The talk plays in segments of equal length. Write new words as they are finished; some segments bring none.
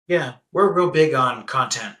Yeah, we're real big on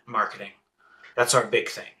content marketing. That's our big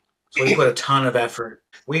thing. So we put a ton of effort.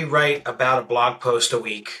 We write about a blog post a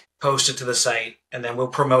week, post it to the site, and then we'll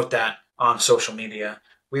promote that on social media.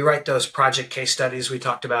 We write those project case studies we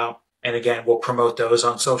talked about, and again, we'll promote those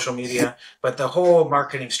on social media. But the whole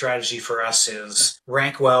marketing strategy for us is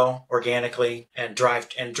rank well organically and drive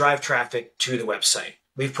traffic to the website.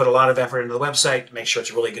 We've put a lot of effort into the website to make sure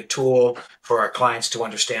it's a really good tool for our clients to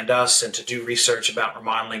understand us and to do research about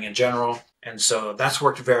remodeling in general. And so that's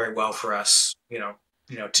worked very well for us,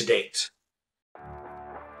 to date.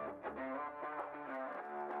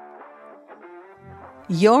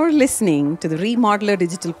 You're listening to the Remodeler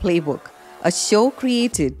Digital Playbook, a show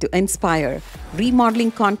created to inspire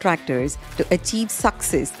remodeling contractors to achieve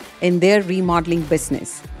success in their remodeling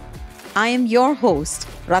business. I am your host,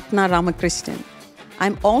 Rathna Ramakrishnan.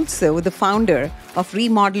 I'm also the founder of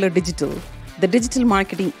Remodeler Digital, the digital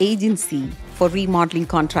marketing agency for remodeling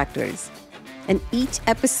contractors. In each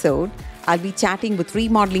episode, I'll be chatting with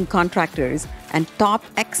remodeling contractors and top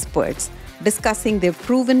experts discussing their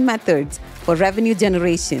proven methods for revenue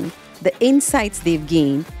generation, the insights they've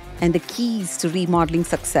gained, and the keys to remodeling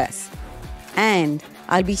success. And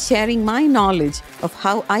I'll be sharing my knowledge of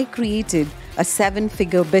how I created a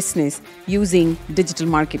 7-figure business using digital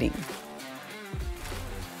marketing.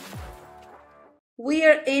 We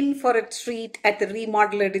are in for a treat at the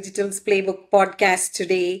Remodeler Digital's Playbook podcast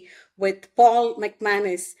today with Paul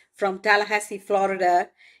McManus from Tallahassee, Florida.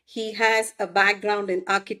 He has a background in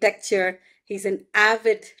architecture. He's an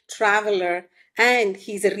avid traveler and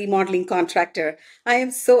he's a remodeling contractor. I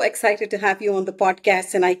am so excited to have you on the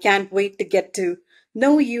podcast and I can't wait to get to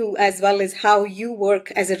know you as well as how you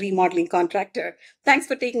work as a remodeling contractor. Thanks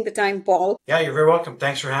for taking the time, Paul. Yeah, you're very welcome.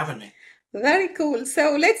 Thanks for having me. Very cool.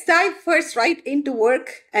 So let's dive first right into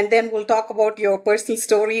work and then we'll talk about your personal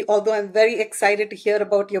story. Although I'm very excited to hear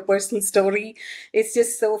about your personal story. It's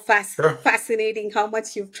just so fascinating how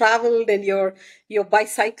much you've traveled and your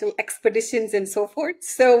bicycle expeditions and so forth.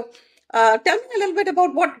 So tell me a little bit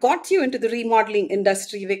about what got you into the remodeling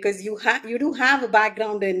industry, because you do have a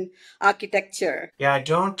background in architecture. Yeah, I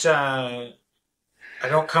don't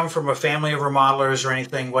come from a family of remodelers or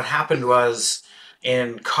anything. What happened was,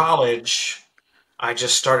 in college, I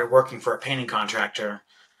just started working for a painting contractor,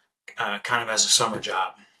 kind of as a summer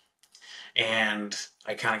job. And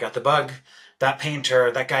I kind of got the bug. That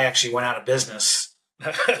guy actually went out of business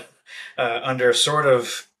under sort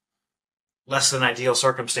of less than ideal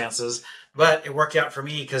circumstances. But it worked out for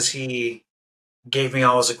me because he gave me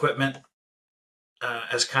all his equipment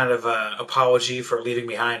as kind of an apology for leaving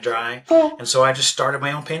me high and dry. And so I just started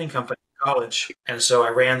my own painting company in college. And so I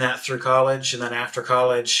ran that through college. And then after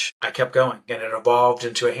college, I kept going. And it evolved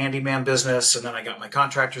into a handyman business. And then I got my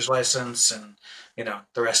contractor's license. And,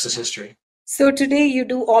 the rest is history. So today you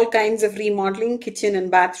do all kinds of remodeling, kitchen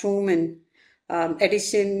and bathroom and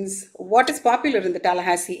additions. What is popular in the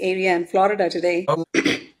Tallahassee area and Florida today? Oh,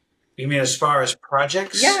 you mean as far as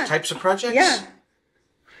projects? Yeah. Types of projects? Yeah.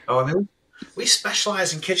 Oh, I mean, we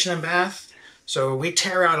specialize in kitchen and bath. So we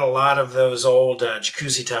tear out a lot of those old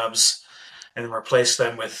jacuzzi tubs and replace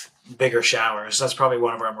them with bigger showers. That's probably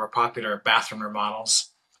one of our more popular bathroom remodels.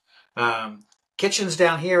 Kitchens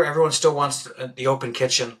down here, everyone still wants the open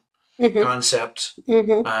kitchen concept.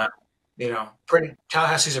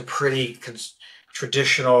 Tallahassee's a pretty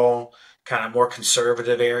traditional, kind of more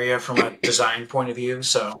conservative area from a design point of view.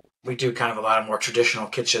 So we do kind of a lot of more traditional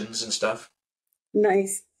kitchens and stuff.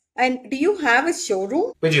 Nice. And do you have a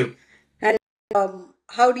showroom? We do. And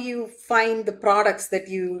how do you find the products that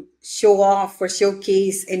you show off or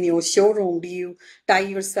showcase in your showroom? Do you tie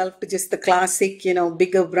yourself to just the classic,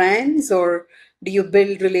 bigger brands, or do you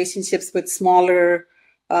build relationships with smaller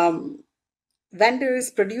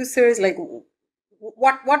vendors, producers? Like,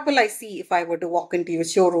 what will I see if I were to walk into your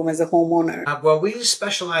showroom as a homeowner? Well, we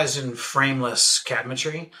specialize in frameless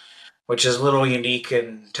cabinetry, which is a little unique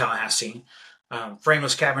in Tallahassee.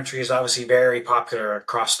 Frameless cabinetry is obviously very popular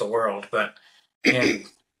across the world, but in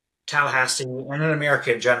Tallahassee and in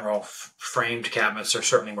America in general, framed cabinets are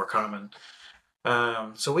certainly more common.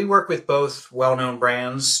 So we work with both well-known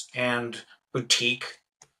brands and boutique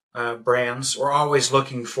brands. We're always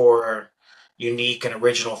looking for unique and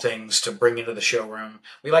original things to bring into the showroom.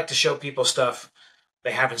 We like to show people stuff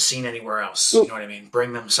they haven't seen anywhere else. You know what I mean?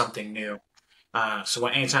 Bring them something new. So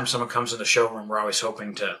anytime someone comes in the showroom, we're always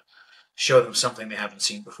hoping to show them something they haven't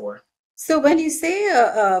seen before. So when you say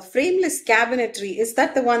frameless cabinetry, is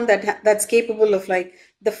that the one that's capable of like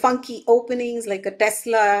the funky openings, like a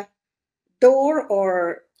Tesla door,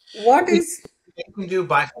 or what is? You can do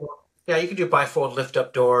bifold. Yeah, you can do bifold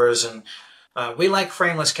lift-up doors, and we like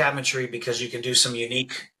frameless cabinetry because you can do some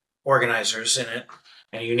unique organizers in it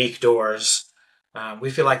and unique doors. We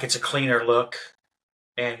feel like it's a cleaner look,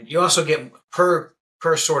 and you also get per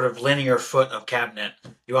sort of linear foot of cabinet,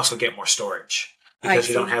 you also get more storage because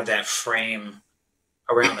you don't have that frame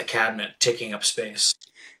around the cabinet taking up space.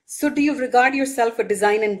 So, do you regard yourself a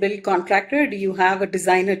design and build contractor? Do you have a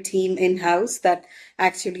designer team in-house that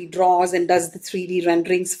actually draws and does the 3D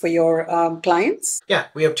renderings for your clients? Yeah,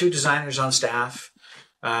 we have 2 designers on staff.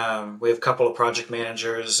 We have a couple of project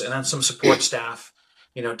managers and then some support staff,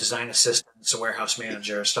 design assistants, a warehouse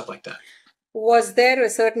manager, stuff like that. Was there a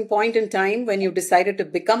certain point in time when you decided to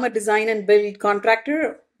become a design and build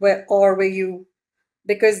contractor, or were you,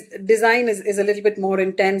 because design is a little bit more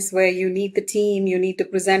intense, where you need the team, you need to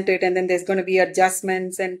present it, and then there's going to be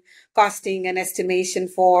adjustments and costing and estimation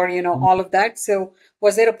for, all of that. So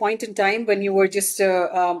was there a point in time when you were just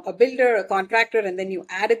a builder, a contractor, and then you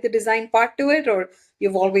added the design part to it, or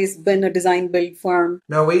you've always been a design build firm?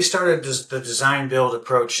 No, we started the design build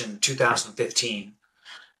approach in 2015.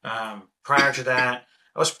 Prior to that,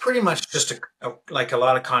 I was pretty much just like a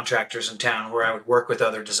lot of contractors in town, where I would work with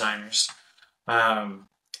other designers.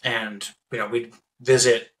 And we'd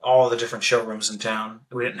visit all the different showrooms in town.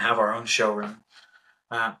 We didn't have our own showroom.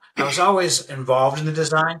 I was always involved in the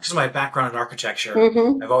design because of my background in architecture.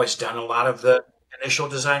 Mm-hmm. I've always done a lot of the initial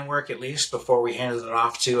design work, at least before we handed it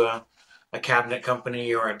off to a cabinet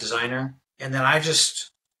company or a designer. And then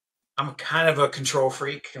I'm kind of a control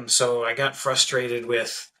freak. And so I got frustrated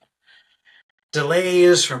with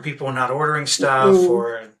delays from people not ordering stuff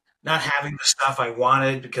or not having the stuff I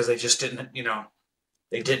wanted because they just didn't,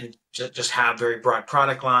 they didn't just have very broad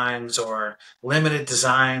product lines or limited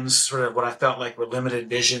designs, sort of what I felt like were limited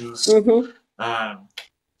visions. So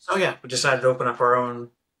yeah, we decided to open up our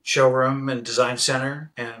own showroom and design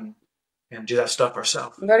center and do that stuff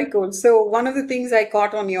ourselves. Very cool. So one of the things I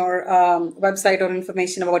caught on your website or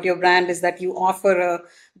information about your brand is that you offer a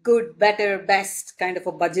good, better, best kind of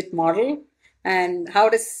a budget model. And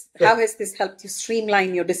how has this helped you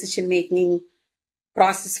streamline your decision-making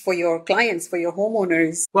process for your clients, for your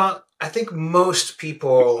homeowners? Well, I think most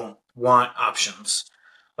people want options.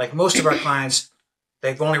 Like most of our clients,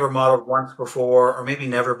 they've only remodeled once before or maybe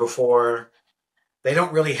never before. They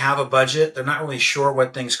don't really have a budget. They're not really sure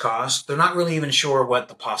what things cost. They're not really even sure what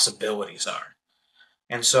the possibilities are.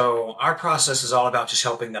 And so our process is all about just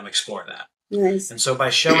helping them explore that. Nice. And so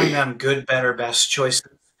by showing them good, better, best choices,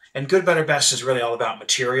 and good, better, best is really all about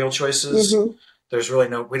material choices. There's really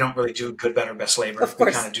we don't really do good, better, best labor. Of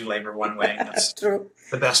course. We kind of do labor one way. That's true.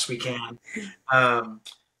 The best we can.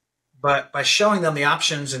 But by showing them the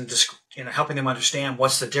options and just, helping them understand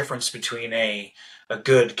what's the difference between a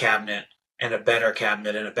good cabinet and a better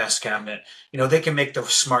cabinet and a best cabinet, they can make the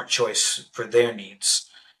smart choice for their needs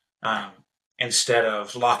instead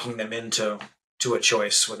of locking them into a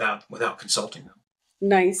choice without consulting them.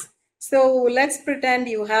 Nice. So let's pretend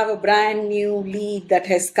you have a brand new lead that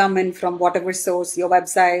has come in from whatever source, your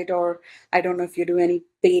website, or I don't know if you do any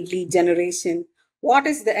paid lead generation. What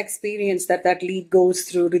is the experience that lead goes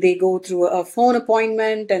through? Do they go through a phone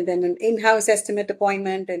appointment and then an in-house estimate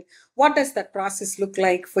appointment? And what does that process look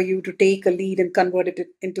like for you to take a lead and convert it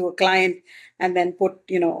into a client and then put,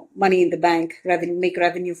 money in the bank, make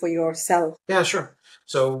revenue for yourself? Yeah, sure.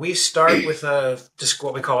 So we start with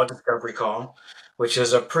what we call a discovery call, which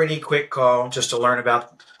is a pretty quick call just to learn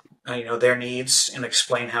about their needs and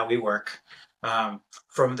explain how we work.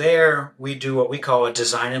 From there, we do what we call a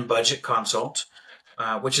design and budget consult,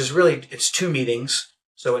 which is really, it's 2 meetings.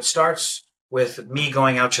 So it starts with me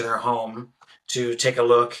going out to their home to take a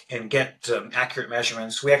look and get accurate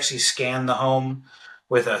measurements. We actually scan the home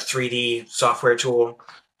with a 3D software tool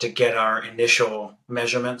to get our initial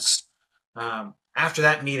measurements. After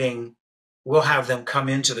that meeting, we'll have them come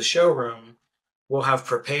into the showroom. We'll have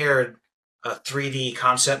prepared a 3D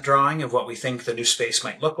concept drawing of what we think the new space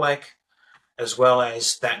might look like, as well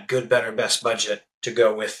as that good, better, best budget to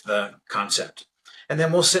go with the concept. And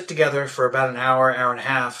then we'll sit together for about an hour, hour and a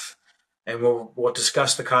half, and we'll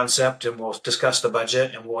discuss the concept and we'll discuss the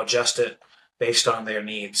budget and we'll adjust it based on their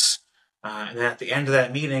needs. And then at the end of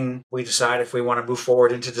that meeting, we decide if we want to move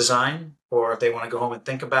forward into design or if they want to go home and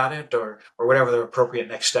think about it or whatever the appropriate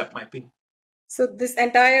next step might be. So this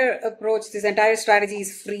entire approach, this entire strategy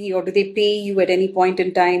is free, or do they pay you at any point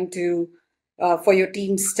in time for your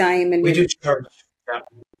team's time? And we do charge. Yeah.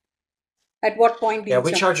 At what point do you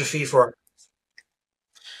we charge a fee for.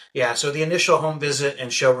 Yeah, so the initial home visit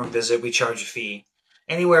and showroom visit, we charge a fee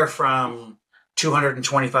anywhere from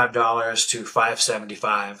 $225 to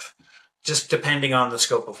 $575, just depending on the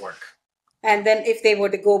scope of work. And then if they were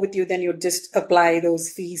to go with you, then you'd just apply those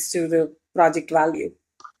fees to the project value.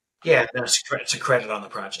 Yeah, it's a credit on the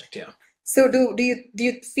project. Yeah. So do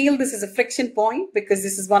you feel this is a friction point? Because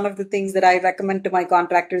this is one of the things that I recommend to my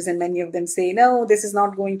contractors, and many of them say, no, this is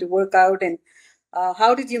not going to work out. And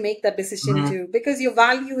how did you make that decision Mhm. to? Because you're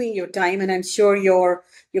valuing your time, and I'm sure you're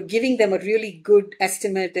giving them a really good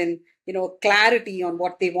estimate and clarity on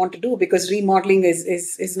what they want to do. Because remodeling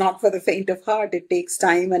is not for the faint of heart. It takes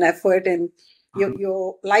time and effort, and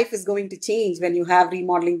your life is going to change when you have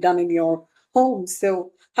remodeling done in your home.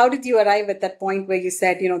 So how did you arrive at that point where you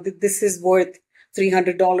said, this is worth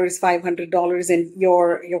 $300, $500, and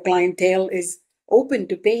your clientele is open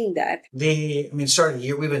to paying that? We've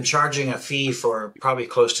been charging a fee for probably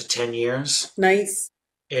close to 10 years. Nice.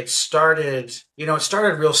 It started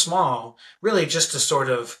real small, really just to sort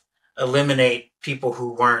of eliminate people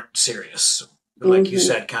who weren't serious. Like you Mm-hmm.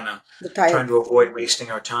 said, kind of The tire. trying to avoid wasting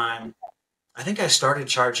our time. I think I started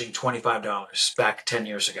charging $25 back 10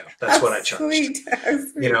 years ago. That's what I That's charged. sweet. That's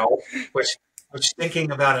You sweet. know, which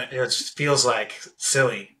thinking about it, it feels like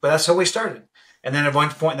silly, but that's how we started. And then at one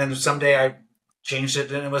point, then someday I changed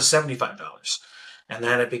it and it was $75. And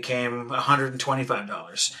then it became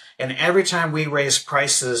 $125. And every time we raise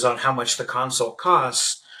prices on how much the consult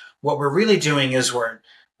costs, what we're really doing is we're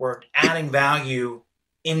adding value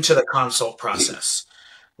into the consult process.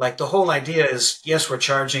 Like the whole idea is, yes, we're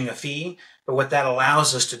charging a fee, but what that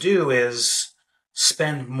allows us to do is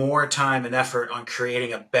spend more time and effort on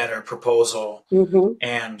creating a better proposal Mm-hmm.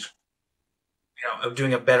 and of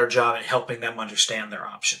doing a better job at helping them understand their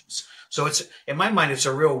options. So it's in my mind, it's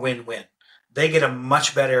a real win-win. They get a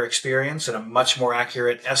much better experience and a much more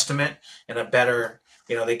accurate estimate and a better,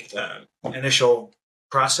 initial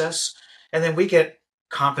process, and then we get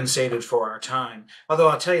compensated for our time. Although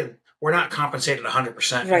I'll tell you, we're not compensated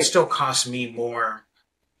 100%. It Right. still costs me more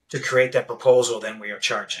to create that proposal than we are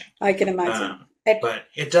charging. I can imagine. Um, but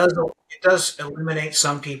it does eliminate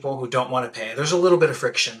some people who don't want to pay. There's a little bit of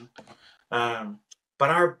friction,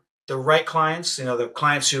 but the right clients, the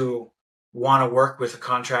clients who want to work with a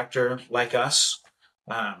contractor like us,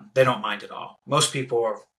 they don't mind at all. Most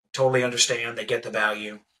people totally understand. They get the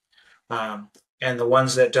value, and the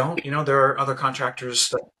ones that don't, there are other contractors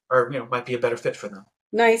that are, might be a better fit for them.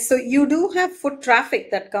 Nice. So you do have foot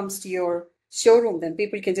traffic that comes to your showroom, then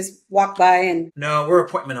people can just walk by and No, we're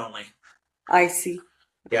appointment only. I see.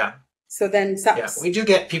 Yeah, So then yeah, we do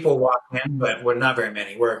get people walking in, but we're not very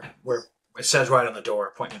many. We're it says right on the door,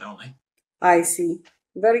 appointment only. I see.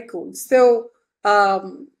 Very cool. So,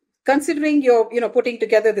 considering you're, putting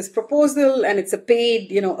together this proposal and it's a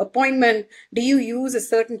paid, appointment, do you use a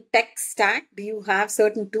certain tech stack? Do you have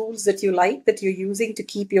certain tools that you like that you're using to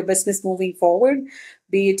keep your business moving forward?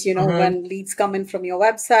 Be it, Mm-hmm. when leads come in from your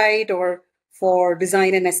website or for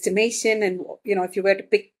design and estimation. And, if you were to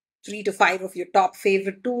pick 3 to 5 of your top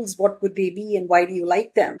favorite tools, what would they be and why do you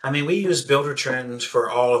like them? We use Builder Trend for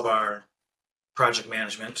all of our project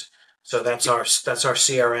management. So that's our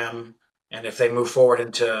CRM. And if they move forward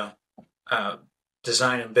into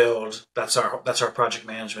design and build, that's our project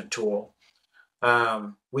management tool.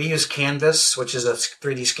 We use Canvas, which is a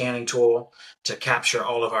 3D scanning tool to capture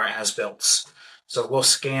all of our as-builts. So we'll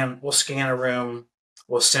scan a room,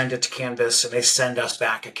 we'll send it to Canvas, and they send us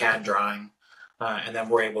back a CAD drawing, and then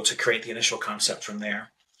we're able to create the initial concept from there.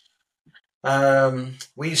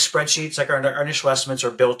 We use spreadsheets. Like our initial estimates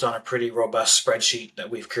are built on a pretty robust spreadsheet that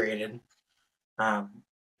we've created,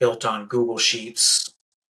 built on Google Sheets.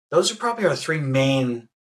 Those are probably our three main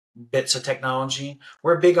bits of technology.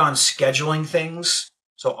 We're big on scheduling things.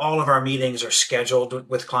 So all of our meetings are scheduled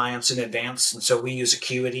with clients in advance. And so we use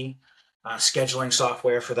Acuity scheduling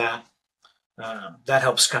software for that. That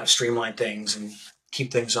helps kind of streamline things and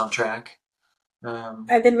keep things on track. And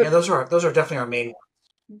then Yeah, those are definitely our main.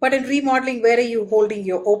 But in remodeling, where are you holding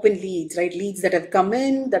your open leads, right? Leads that have come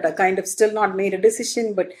in that are kind of still not made a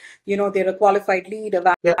decision, but they're a qualified lead,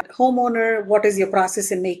 a Yeah. valid homeowner. What is your process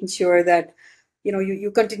in making sure that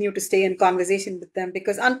you continue to stay in conversation with them?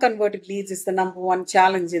 Because unconverted leads is the number one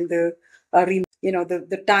challenge in the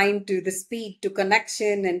the time to the speed to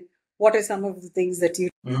connection, and what are some of the things that you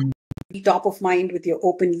Mhm. be top of mind with your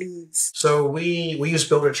open leads? So we use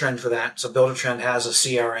Builder Trend for that. So Builder Trend has a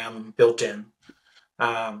CRM built in.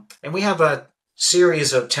 And we have a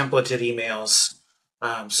series of templated emails.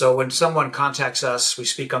 So when someone contacts us, we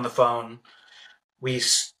speak on the phone. We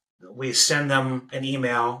send them an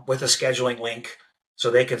email with a scheduling link so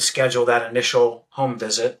they can schedule that initial home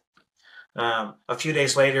visit. A few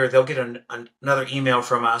days later, they'll get another email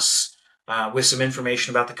from us with some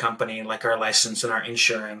information about the company, like our license and our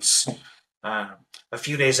insurance. A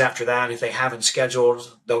few days after that, if they haven't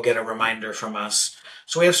scheduled, they'll get a reminder from us.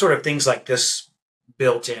 So we have sort of things like this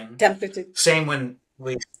built in. Templated. Same when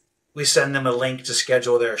we we send them a link to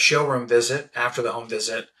schedule their showroom visit after the home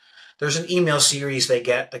visit. There's an email series they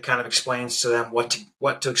get that kind of explains to them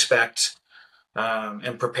what to expect,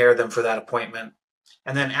 and prepare them for that appointment.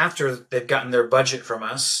 And then after they've gotten their budget from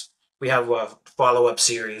us, we have a follow-up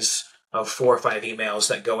series of 4 or 5 emails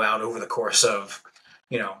that go out over the course of,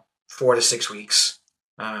 4 to 6 weeks,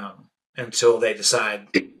 until they decide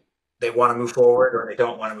they want to move forward or they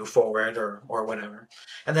don't want to move forward, or whatever.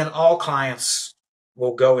 And then all clients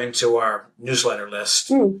will go into our newsletter list,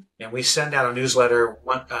 and we send out a newsletter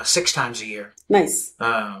 6 times a year. Nice.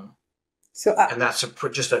 And that's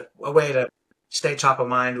just a way to stay top of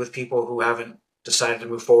mind with people who haven't decided to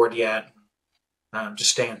move forward yet.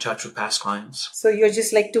 Just stay in touch with past clients. So you're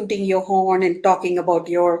just like tooting your horn and talking about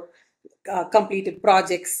your completed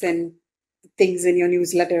projects and things in your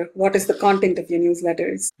newsletter. What is the content of your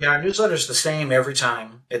newsletters? Yeah, our newsletter is the same every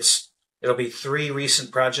time. It'll be 3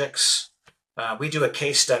 recent projects. We do a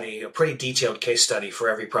case study, a pretty detailed case study for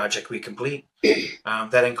every project we complete.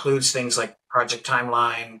 That includes things like project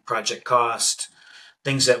timeline, project cost,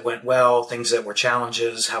 things that went well, things that were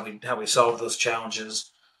challenges, how we solved those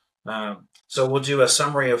challenges. So we'll do a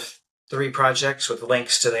summary of 3 projects with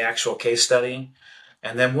links to the actual case study,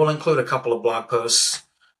 and then we'll include a couple of blog posts,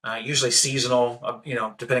 usually seasonal,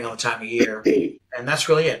 depending on the time of year, and that's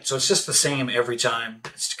really it. So it's just the same every time.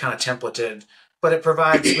 It's kind of templated, but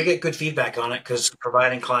we get good feedback on it because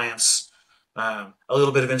providing clients a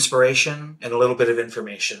little bit of inspiration and a little bit of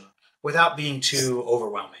information without being too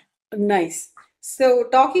overwhelming. Nice. So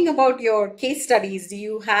talking about your case studies, do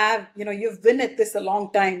you have, you've been at this a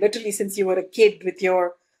long time, literally since you were a kid with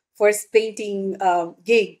your first painting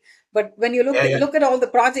gig. But when you look at all the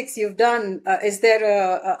projects you've done, is there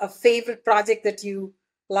a favorite project that you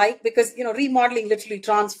like? Because, remodeling literally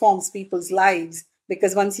transforms people's lives,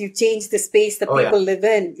 because once you change the space that people live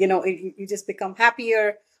in, you just become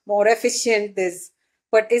happier, more efficient.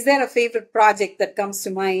 But is there a favorite project that comes to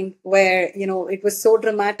mind where, it was so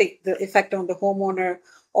dramatic, the effect on the homeowner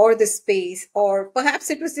or the space, or perhaps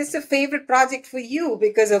it was just a favorite project for you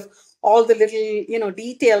because of all the little,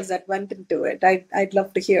 details that went into it? I'd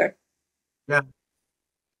love to hear. Yeah,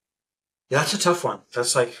 that's a tough one.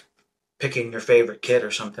 That's like picking your favorite kid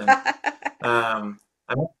or something. I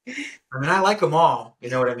like them all. You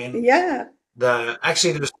know what I mean? Yeah. There's,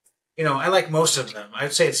 I like most of them.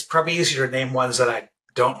 I'd say it's probably easier to name ones that I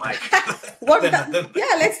don't like. Yeah,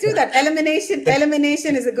 let's do that.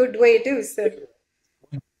 Elimination is a good way too. So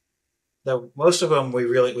most of them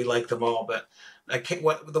we like them all, but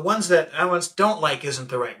the ones that I don't like isn't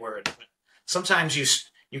the right word. But sometimes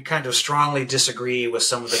you kind of strongly disagree with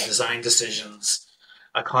some of the design decisions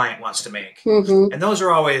a client wants to make, and those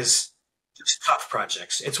are always just tough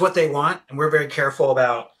projects. It's what they want, and we're very careful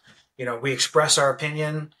about. We express our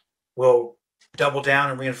opinion. We'll double down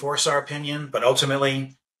and reinforce our opinion, but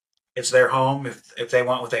ultimately it's their home. If they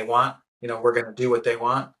want what they want, we're going to do what they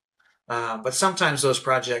want. But sometimes those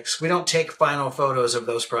projects, we don't take final photos of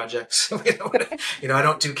those projects. I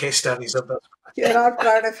don't do case studies of those projects. You're not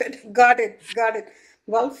proud of it. Got it.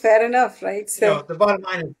 Well, fair enough, right? So the bottom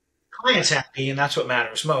line is client's happy, and that's what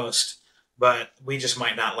matters most. But we just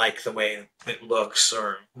might not like the way it looks,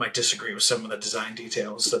 or might disagree with some of the design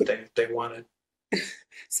details that they wanted.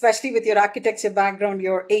 Especially with your architecture background,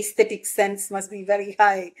 your aesthetic sense must be very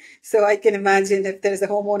high. So I can imagine if there's a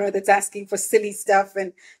homeowner that's asking for silly stuff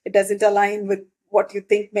and it doesn't align with what you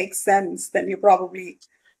think makes sense, then you probably...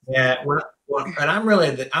 Yeah, and I'm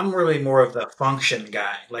really more of the function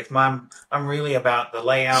guy. Like I'm really about the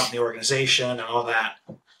layout and the organization and all that.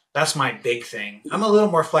 That's my big thing. I'm a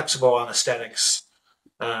little more flexible on aesthetics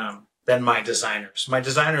than my designers. My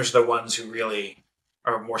designers are the ones who really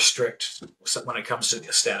are more strict when it comes to the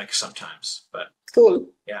aesthetics sometimes. But cool.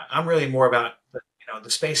 Yeah, I'm really more about the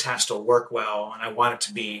space has to work well, and I want it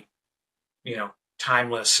to be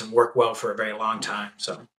timeless and work well for a very long time.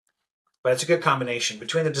 So, but it's a good combination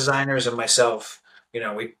between the designers and myself.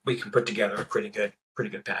 We can put together a pretty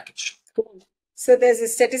good package. Cool. So there's a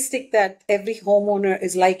statistic that every homeowner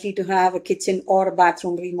is likely to have a kitchen or a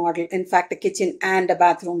bathroom remodel. In fact, a kitchen and a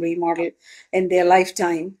bathroom remodel in their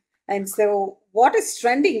lifetime. And so what is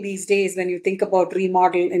trending these days when you think about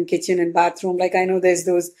remodel in kitchen and bathroom? Like I know there's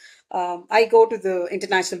those, I go to the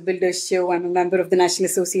International Builders Show. I'm a member of the National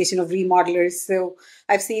Association of Remodelers. So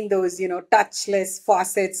I've seen those, touchless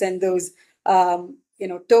faucets and those,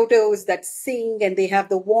 Totos that sing, and they have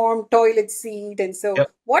the warm toilet seat. And so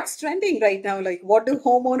What's trending right now? Like what do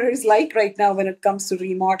homeowners like right now when it comes to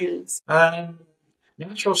remodels?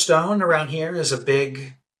 Natural stone around here there's a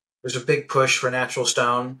big push for natural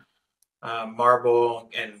stone. Marble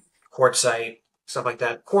and quartzite, stuff like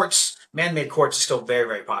that. Quartz Man-made quartz is still very,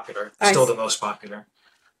 very popular. I Still the see. most popular.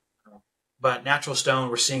 But natural stone,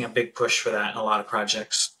 we're seeing a big push for that in a lot of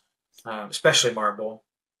projects, especially marble.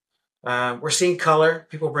 We're seeing color.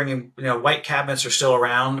 People bringing, white cabinets are still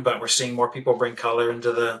around, but we're seeing more people bring color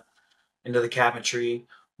into the cabinetry.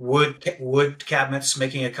 Wood cabinets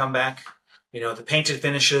making a comeback. The painted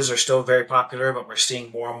finishes are still very popular, but we're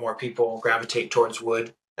seeing more and more people gravitate towards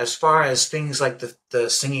wood. As far as things like the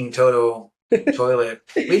singing Toto toilet,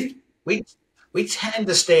 we we tend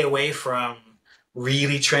to stay away from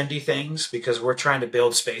really trendy things because we're trying to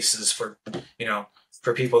build spaces you know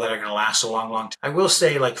for people that are going to last a long, long time. I will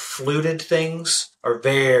say like fluted things are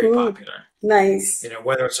very Ooh, popular. nice.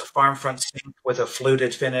 Whether it's a farm front sink with a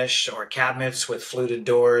fluted finish or cabinets with fluted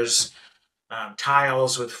doors,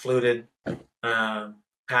 tiles with fluted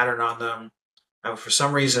pattern on them. For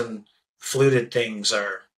some reason, fluted things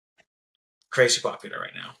are crazy popular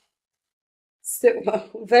right now. So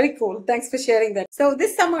very cool. Thanks for sharing that. So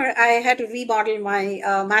this summer I had to remodel my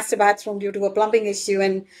master bathroom due to a plumbing issue,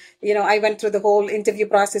 and I went through the whole interview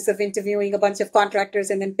process of interviewing a bunch of contractors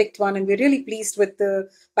and then picked one, and we're really pleased with the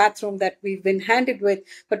bathroom that we've been handed with.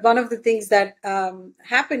 But one of the things that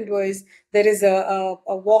happened was there is a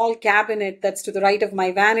wall cabinet that's to the right of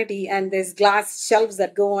my vanity, and there's glass shelves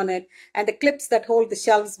that go on it, and the clips that hold the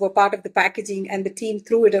shelves were part of the packaging, and the team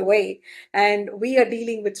threw it away, and we are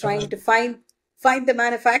dealing with trying to find the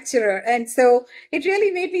manufacturer. And so it really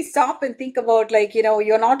made me stop and think about, like,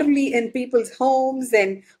 you're not only in people's homes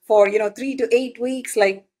and for 3 to 8 weeks,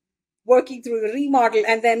 like working through the remodel,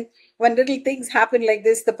 and then when little things happen like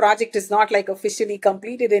this, the project is not like officially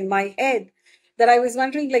completed in my head. That I was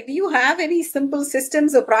wondering, like, do you have any simple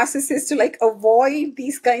systems or processes to like avoid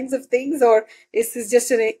these kinds of things, or is this just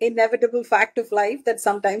an inevitable fact of life that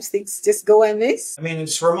sometimes things just go amiss? I mean,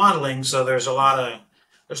 it's remodeling, so there's a lot of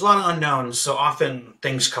unknowns. So often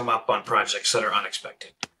things come up on projects that are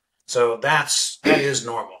unexpected. So that is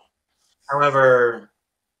normal. However,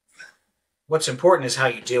 what's important is how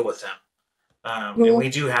you deal with them. And we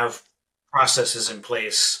do have processes in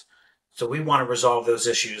place. So we want to resolve those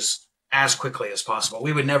issues as quickly as possible.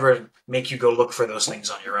 We would never make you go look for those things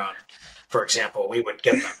on your own. For example, we would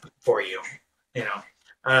get them for you, you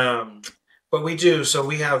know. But we do. So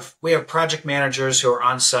we have project managers who are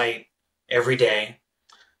on site every day,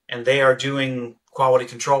 and they are doing quality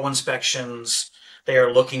control inspections. They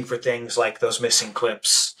are looking for things like those missing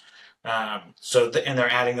clips. And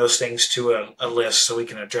they're adding those things to a list so we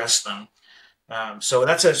can address them. So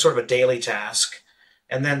that's a sort of a daily task.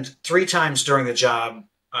 And then 3 times during the job,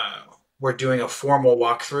 we're doing a formal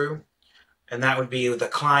walkthrough, and that would be the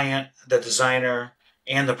client, the designer,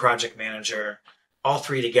 and the project manager, all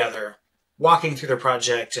three together, walking through the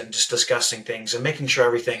project and just discussing things and making sure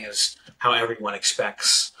everything is how everyone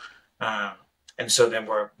expects. And so then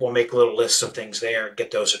we'll make little lists of things there and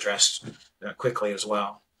get those addressed quickly as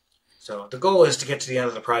well. So the goal is to get to the end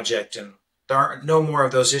of the project and there are no more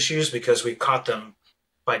of those issues because we caught them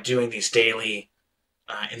by doing these daily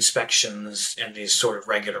inspections and these sort of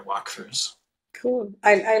regular walkthroughs. Cool.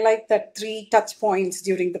 I like that 3 touch points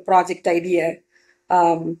during the project idea,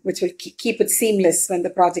 which will keep it seamless when the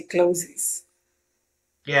project closes.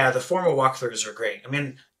 Yeah, the formal walkthroughs are great. I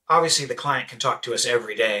mean, obviously the client can talk to us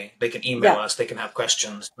every day. They can email Yeah. us, they can have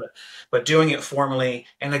questions, but doing it formally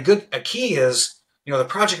and a key is, the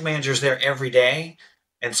project manager's there every day.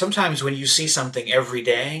 And sometimes when you see something every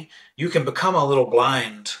day, you can become a little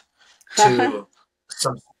blind to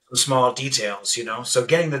some small details. So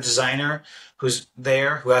getting the designer who's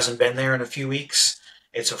there, who hasn't been there in a few weeks,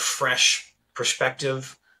 it's a fresh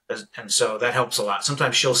perspective. And so that helps a lot.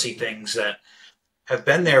 Sometimes she'll see things that have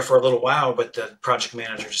been there for a little while, but the project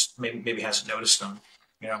manager just maybe hasn't noticed them.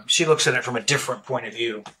 She looks at it from a different point of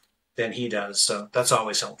view than he does. So that's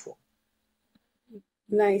always helpful.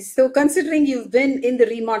 Nice. So, considering you've been in the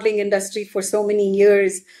remodeling industry for so many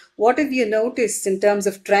years, what have you noticed in terms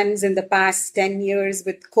of trends in the past 10 years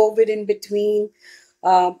with COVID in between?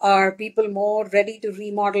 Are people more ready to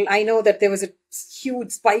remodel? I know that there was a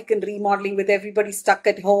huge spike in remodeling with everybody stuck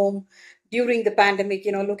at home during the pandemic,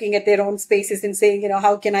 looking at their own spaces and saying,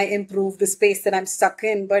 how can I improve the space that I'm stuck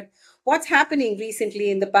in? But what's happening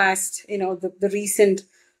recently in the past, the recent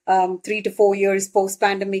 3 to 4 years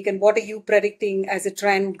post-pandemic, and what are you predicting as a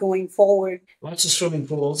trend going forward? Lots of swimming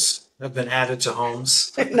pools have been added to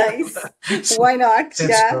homes Nice. Why not? since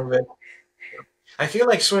Yeah. COVID. I feel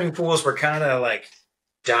like swimming pools were kind of like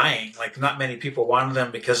dying. Like not many people wanted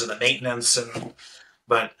them because of the maintenance,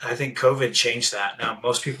 but I think COVID changed that. Now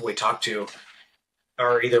most people we talk to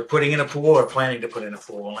are either putting in a pool or planning to put in a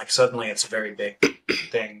pool. Like suddenly it's a very big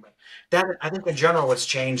thing. But that I think in general what's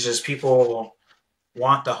changed is people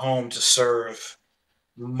want the home to serve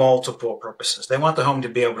multiple purposes. They want the home to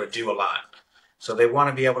be able to do a lot. So they want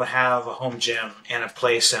to be able to have a home gym and a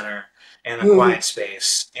play center and a quiet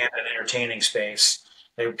space and an entertaining space.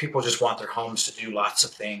 People just want their homes to do lots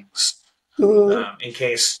of things in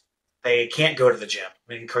case they can't go to the gym,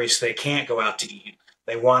 in case they can't go out to eat.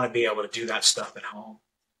 They want to be able to do that stuff at home.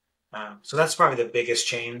 So that's probably the biggest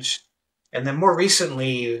change. And then more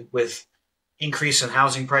recently, with increase in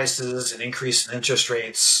housing prices and increase in interest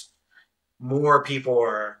rates, more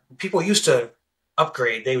people used to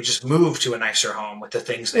upgrade. They would just move to a nicer home with the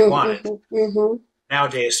things they wanted.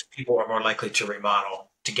 Nowadays, people are more likely to remodel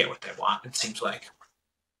to get what they want, it seems like.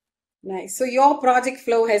 Nice. So your project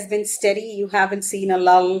flow has been steady. You haven't seen a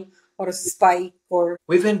lull or a spike or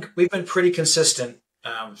we've been pretty consistent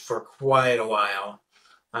for quite a while.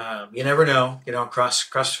 You never know,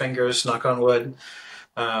 cross fingers, knock on wood,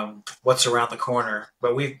 what's around the corner.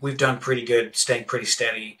 But we've done pretty good, staying pretty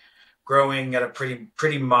steady, growing at a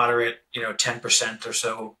pretty moderate, 10% or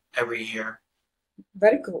so every year.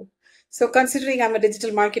 Very cool. So considering I'm a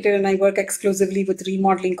digital marketer and I work exclusively with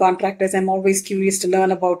remodeling contractors, I'm always curious to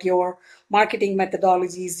learn about your marketing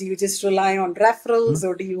methodologies. Do you just rely on referrals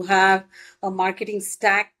or do you have a marketing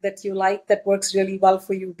stack that you like that works really well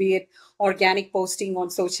for you, be it organic posting on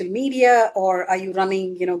social media, or are you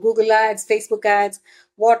running, Google ads, Facebook ads?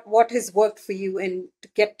 What has worked for you in to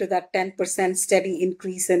get to that 10% steady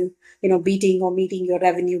increase in, beating or meeting your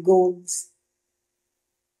revenue goals?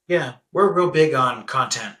 Yeah, we're real big on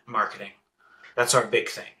content marketing. That's our big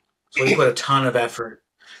thing. So we put a ton of effort.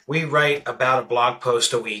 We write about a blog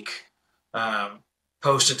post a week,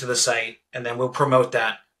 post it to the site, and then we'll promote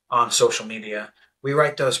that on social media. We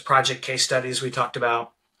write those project case studies we talked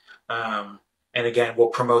about. And again, we'll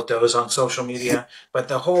promote those on social media. But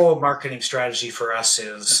the whole marketing strategy for us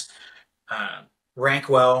is rank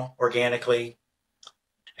well organically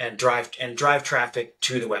and drive traffic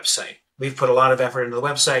to the website. We've put a lot of effort into the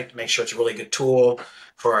website to make sure it's a really good tool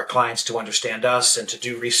for our clients to understand us and to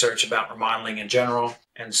do research about remodeling in general.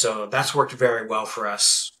 And so that's worked very well for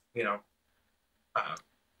us, to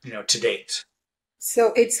date.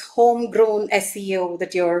 So it's homegrown SEO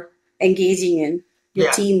that you're engaging in,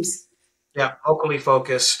 your teams. Yeah, locally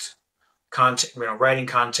focused content, writing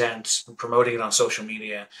content, promoting it on social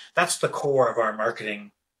media. That's the core of our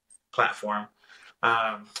marketing platform.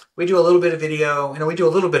 We do a little bit of video, we do a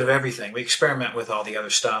little bit of everything. We experiment with all the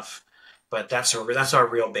other stuff, but that's our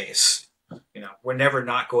real base. We're never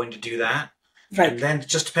not going to do that. Right. And then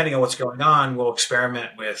just depending on what's going on, we'll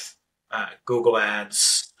experiment with Google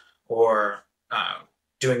ads or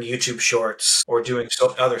doing YouTube shorts or doing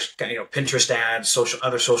other, Pinterest ads,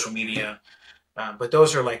 other social media. But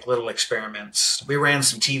those are like little experiments. We ran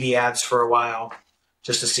some TV ads for a while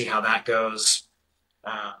just to see how that goes.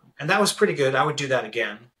 And that was pretty good. I would do that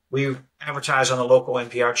again. We advertise on the local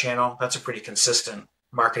NPR channel. That's a pretty consistent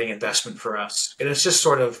marketing investment for us. And it's just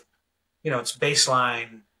sort of, it's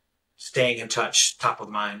baseline, staying in touch, top of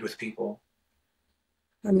mind with people.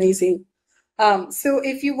 Amazing. So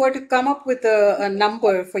if you were to come up with a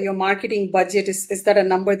number for your marketing budget, is that a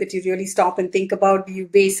number that you really stop and think about? Do you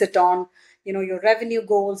base it on, your revenue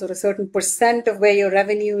goals or a certain percent of where your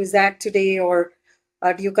revenue is at today? Or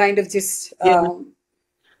do you kind of just...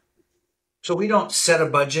 So we don't set a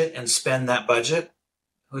budget and spend that budget.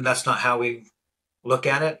 That's not how we look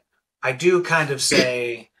at it. I do kind of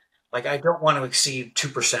say, I don't want to exceed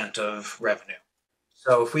 2% of revenue.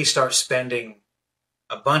 So if we start spending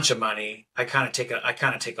a bunch of money, I kind of take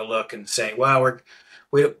a look and say, well,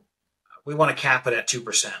 we want to cap it at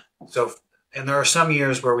 2%. So, and there are some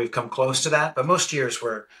years where we've come close to that, but most years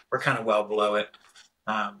we're kind of well below it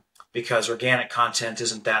because organic content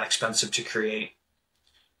isn't that expensive to create.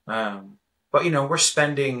 But, we're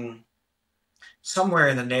spending somewhere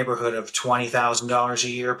in the neighborhood of $20,000 a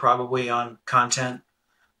year probably on content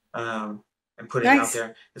and putting it out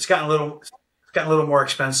there. It's gotten a little more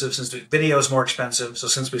expensive since video is more expensive. So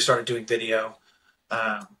since we started doing video,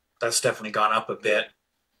 that's definitely gone up a bit.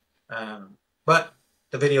 But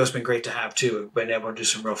the video has been great to have too. We've been able to do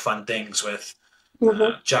some real fun things with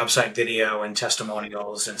job site video and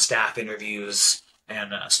testimonials and staff interviews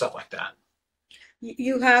and stuff like that.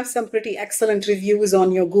 You have some pretty excellent reviews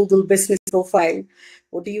on your Google business profile.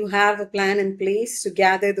 Or do you have a plan in place to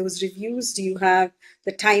gather those reviews? Do you have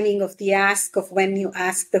the timing of the ask of when you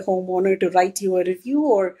ask the homeowner to write you a review,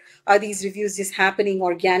 or are these reviews just happening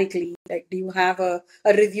organically? Do you have a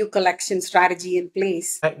review collection strategy in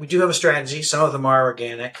place? We do have a strategy. Some of them are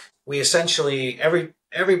organic. We essentially,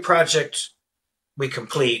 every project we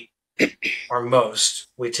complete, or most,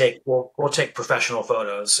 we'll take professional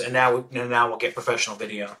photos, and now we'll get professional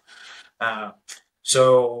video.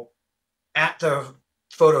 So at the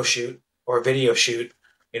photo shoot or video shoot,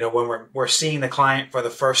 when we're seeing the client for the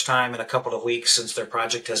first time in a couple of weeks since their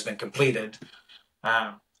project has been completed,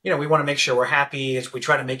 we want to make sure we're happy. We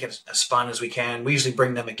try to make it as fun as we can. We usually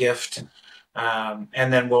bring them a gift. And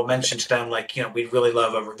then we'll mention to them, like, we'd really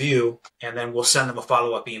love a review. And then we'll send them a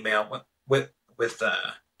follow-up email with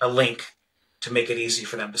a link to make it easy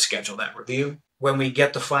for them to schedule that review. When we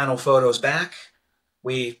get the final photos back,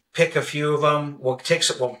 we pick a few of them. We'll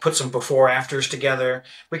put some before afters together.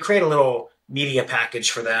 We create a little media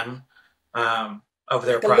package for them of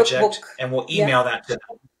their project, and we'll email that to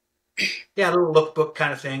them. Yeah, a little lookbook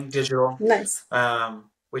kind of thing, digital. Nice.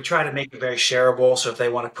 We try to make it very shareable, so if they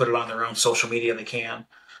want to put it on their own social media, they can.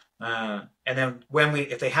 And then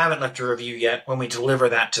if they haven't left a review yet, when we deliver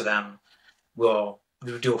that to them, we'll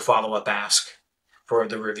do a follow-up ask for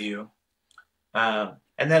the review. And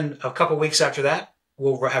then a couple weeks after that,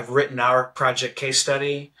 we'll have written our project case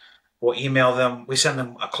study. We'll email them. We send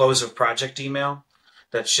them a close of project email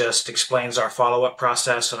that just explains our follow-up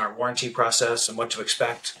process and our warranty process and what to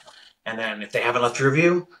expect. And then if they haven't left a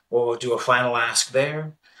review, we'll do a final ask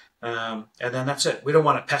there. And then that's it. We don't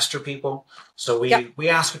want to pester people. So we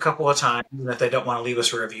ask a couple of times, and if they don't want to leave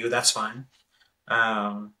us a review, that's fine.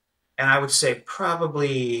 And I would say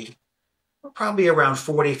probably around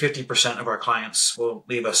 40-50% of our clients will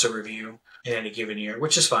leave us a review in any given year,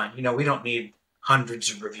 which is fine. We don't need hundreds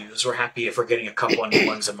of reviews. We're happy if we're getting a couple of new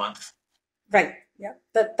ones a month. Right. Yeah.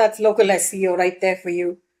 That's local SEO right there for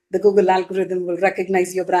you. The Google algorithm will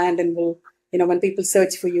recognize your brand and will, when people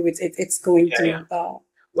search for you, it's going to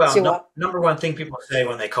show up. Number one thing people say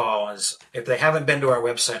when they call is if they haven't been to our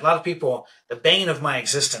website. A lot of people, the bane of my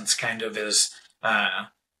existence kind of is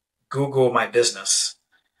Google My Business.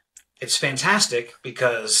 It's fantastic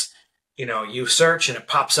because you search and it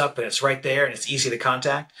pops up and it's right there and it's easy to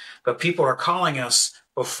contact. But people are calling us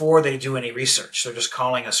before they do any research. They're just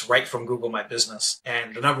calling us right from Google My Business.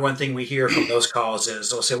 And the number one thing we hear from those calls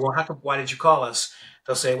is they'll say, well, why did you call us?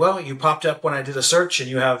 They'll say, well, you popped up when I did a search and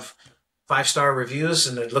you have 5-star reviews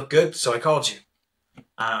and it looked good, so I called you.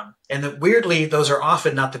 Weirdly, those are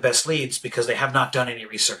often not the best leads because they have not done any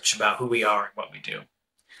research about who we are and what we do.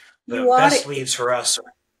 The best leads for us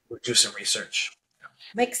are do some research.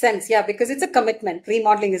 Makes sense. Yeah, because it's a commitment.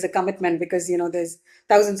 Remodeling is a commitment because, there's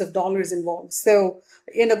thousands of dollars involved. So,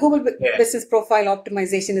 Google Business Profile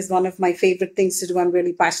Optimization is one of my favorite things to do. I'm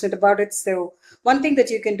really passionate about it. So one thing that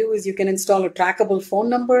you can do is you can install a trackable phone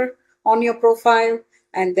number on your profile.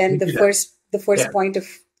 And then the first point of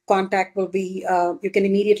contact will be, you can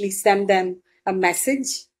immediately send them a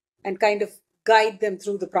message and kind of guide them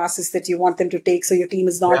through the process that you want them to take. So your team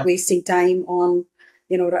is not wasting time on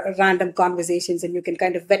random conversations, and you can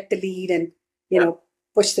kind of vet the lead and,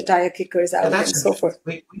 push the tire kickers out and so forth.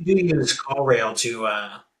 We do use CallRail to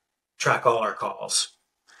track all our calls.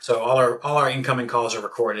 So all our incoming calls are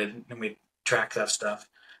recorded and we track that stuff.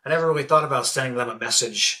 I never really thought about sending them a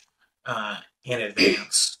message in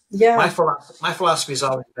advance. Yeah. My philosophy has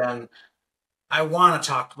always been, I want to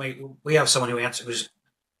talk. We have someone whose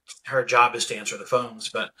her job is to answer the phones,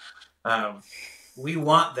 but we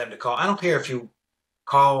want them to call. I don't care if you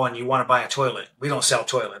call and you want to buy a toilet. We don't sell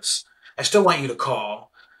toilets. I still want you to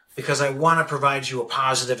call because I want to provide you a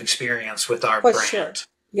positive experience with our brand. Sure.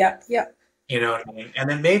 Yeah. You know what I mean? And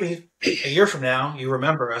then maybe a year from now, you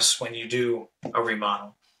remember us when you do a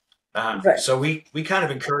remodel. Right. So we kind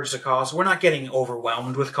of encourage the calls. We're not getting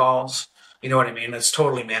overwhelmed with calls. You know what I mean? It's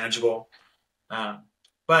totally manageable.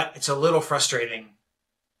 But it's a little frustrating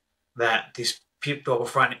that these people are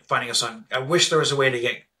finding us on. I wish there was a way to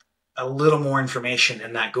get a little more information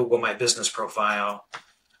in that Google My Business profile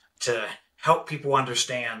to help people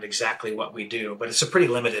understand exactly what we do. But it's a pretty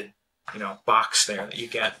limited, box there that you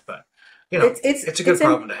get. But, it's a good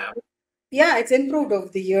problem to have. Yeah, it's improved over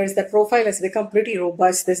the years. The profile has become pretty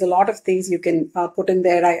robust. There's a lot of things you can put in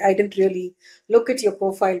there. I didn't really look at your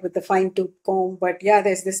profile with the fine-tooth comb, but yeah,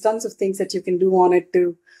 there's tons of things that you can do on it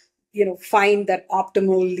to, find that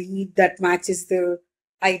optimal lead that matches the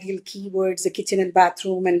ideal keywords, the kitchen and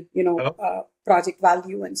bathroom, and project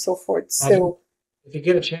value and so forth. So, if you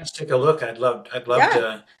get a chance to take a look, I'd love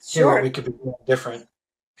to hear what we could be doing different.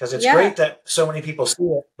 Because it's great that so many people see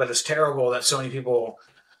it, but it's terrible that so many people,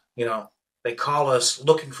 they call us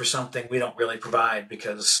looking for something we don't really provide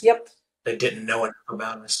because they didn't know enough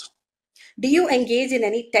about us. Do you engage in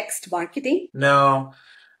any text marketing? No,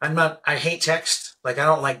 I'm not. I hate text. I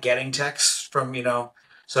don't like getting texts from,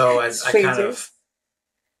 so I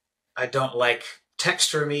don't like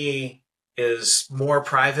text. For me is more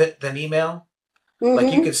private than email.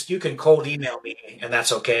 Mm-hmm. You can cold email me and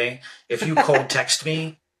that's okay. If you cold text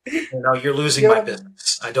me, You're losing You're my gonna,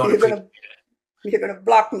 business. I don't you're appreciate gonna, it. you're gonna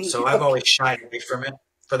block me. So I've Okay. always shied away from it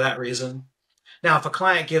for that reason. Now, if a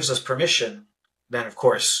client gives us permission, then of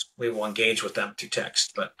course we will engage with them through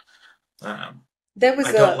text. But um, There was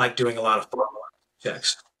I don't a like doing a lot of follow-up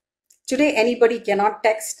text. Today, anybody cannot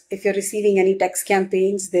text. If you're receiving any text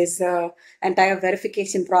campaigns, there's a entire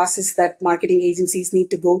verification process that marketing agencies need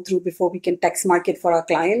to go through before we can text market for our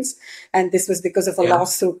clients. And this was because of a Yeah.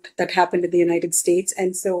 lawsuit that happened in the United States.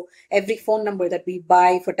 And so every phone number that we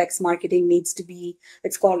buy for text marketing needs to be,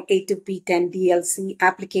 it's called A2P10 DLC,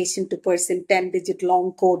 application to person 10-digit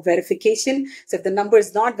long code verification. So if the number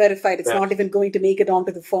is not verified, it's Yeah. not even going to make it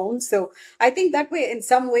onto the phone. So I think that way, in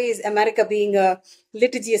some ways, America being a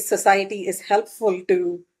litigious society is helpful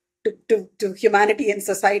to humanity and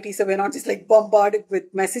society, so we're not just like bombarded with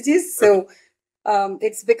messages. So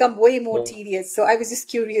it's become way more tedious. So I was just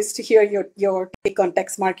curious to hear your take on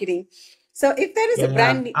text marketing. So if there is a Yeah,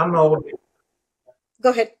 brand new, I'm old. go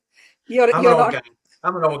ahead. you're I'm an you're old not guy.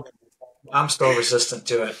 I'm an old guy. I'm still resistant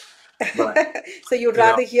to it. But so you'd you know,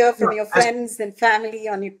 rather hear from your as, friends and family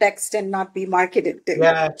on your text and not be marketed to.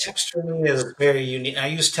 yeah, text for me is very unique. I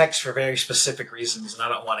use text for very specific reasons, and I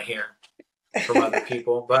don't want to hear from other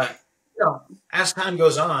people. But as time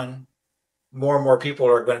goes on, more and more people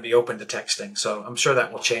are going to be open to texting. So I'm sure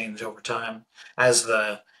that will change over time as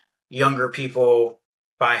the younger people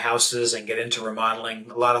buy houses and get into remodeling.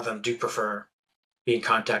 A lot of them do prefer being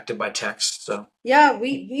contacted by text. So Yeah,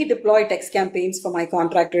 we deploy text campaigns for my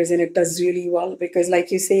contractors, and it does really well because,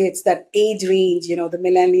 like you say, it's that age range, the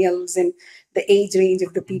millennials and the age range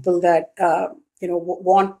of the people that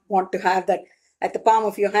want to have that at the palm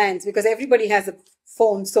of your hands, because everybody has a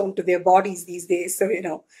phone sewn to their bodies these days. So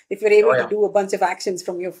if you're oh able to yeah. do a bunch of actions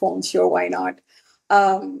from your phone, sure, why not?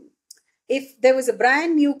 Um, if there was a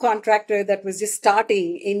brand new contractor that was just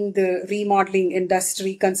starting in the remodeling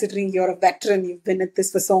industry, considering you're a veteran, you've been at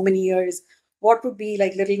this for so many years, what would be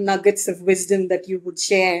like little nuggets of wisdom that you would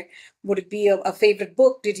share? Would it be a favorite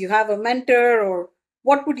book? Did you have a mentor, or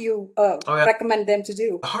what would you Oh yeah. recommend them to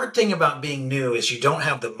do? The hard thing about being new is you don't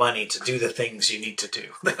have the money to do the things you need to do.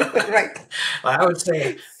 Right. I would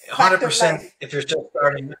say Fact of 100% life. if you're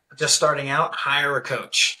just starting out, hire a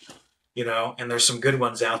coach, and there's some good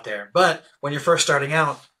ones out there. But when you're first starting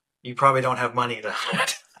out, you probably don't have money to,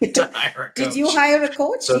 to hire a Did you coach. hire a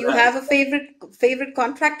coach? Do So you have a favorite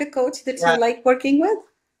contractor coach that you yeah, like working with?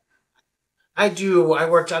 I do.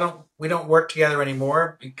 We don't work together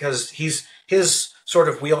anymore because his sort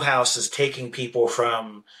of wheelhouse is taking people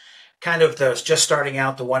from kind of the just starting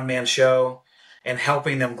out the one man show and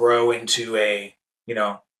helping them grow into a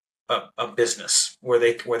business where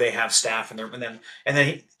they have staff and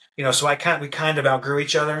then so we kind of outgrew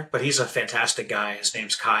each other, but he's a fantastic guy. His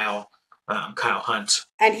name's Kyle Hunt.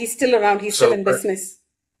 And he's still around. He's still So in business.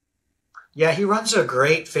 yeah, he runs a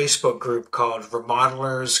great Facebook group called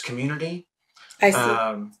Remodelers Community. I see.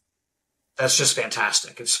 Um, that's just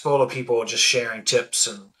fantastic. It's full of people just sharing tips,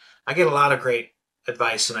 and I get a lot of great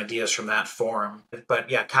advice and ideas from that forum. But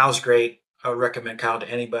yeah, Kyle's great. I would recommend Kyle to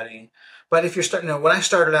anybody. But if you're starting, when I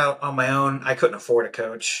started out on my own, I couldn't afford a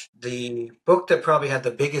coach. The book that probably had the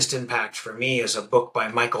biggest impact for me is a book by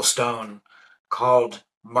Michael Stone called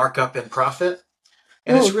Markup and Profit.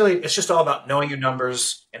 And Oh, it's just all about knowing your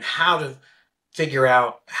numbers and how to figure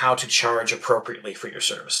out how to charge appropriately for your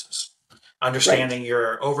services, right. understanding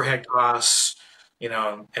your overhead costs,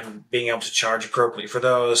 and being able to charge appropriately for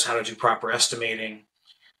those, how to do proper estimating,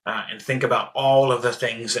 and think about all of the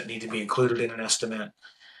things that need to be included in an estimate.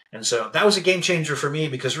 And so that was a game changer for me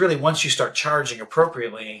because really once you start charging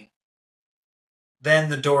appropriately, then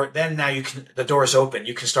the door is open.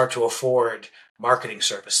 You can start to afford marketing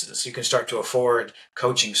services. You can start to afford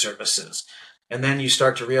coaching services. And then you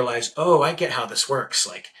start to realize, oh, I get how this works.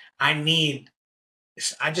 Like I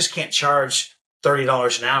just can't charge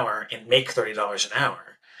 $30 an hour and make $30 an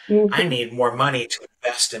hour. I Mhm. need more money to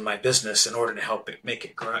invest in my business in order to help it make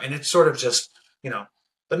it grow. And it's sort of just,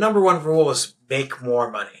 the number one rule is make more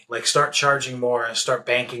money. Like start charging more and start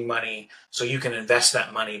banking money so you can invest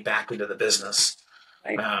that money back into the business.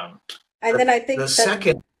 Right. Um, And the, then I the think that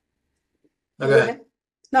second, no, you go go ahead. ahead.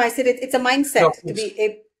 No, I said it's a No, mindset to please.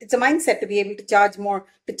 it's a mindset to be able to charge more,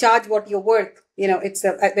 to charge what you're worth. When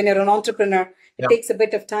you're an entrepreneur, it Yeah. takes a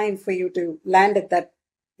bit of time for you to land at that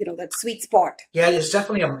sweet spot. Yeah,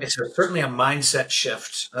 certainly a mindset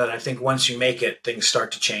shift that I think once you make it, things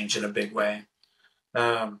start to change in a big way.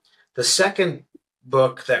 Um, the second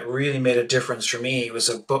book that really made a difference for me was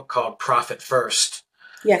a book called Profit First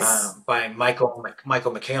Yes. by Michael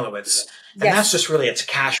Michalowicz, and that's Yes. just really it's a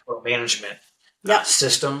cash flow management Yeah.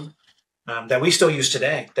 system that we still use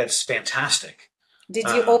today. That's fantastic. Did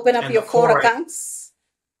you open up And the your four core, accounts?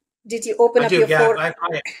 Did you open I up do, your yeah. four?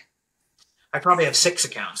 I probably have 6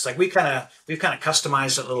 accounts. Like we've kind of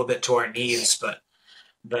customized it a little bit to our needs, but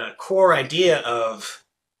the core idea of,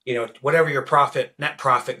 whatever your net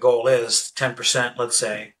profit goal is, 10%, let's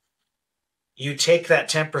say, you take that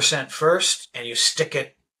 10% first and you stick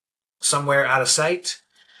it somewhere out of sight.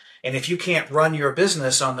 And if you can't run your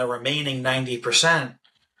business on the remaining 90%,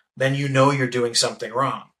 then you're doing something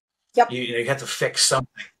wrong. Yep. You have to fix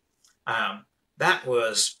something. That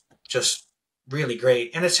was just really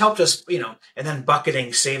great. And it's helped us, and then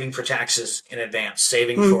bucketing, saving for taxes in advance,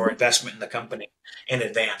 saving for investment in the company in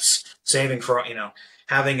advance, saving for,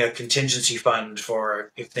 having a contingency fund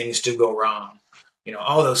for if things do go wrong.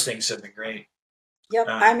 All those things have been great. Yep.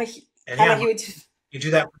 And I'm a huge. you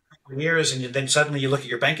do that for a couple of years, and then suddenly you look at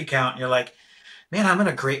your bank account and you're like, man, I'm in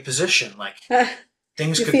a great position. Like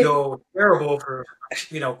things You could feel. go terrible for,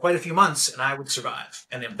 quite a few months and I would survive.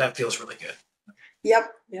 And that feels really good.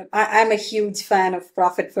 Yep, yep. I'm a huge fan of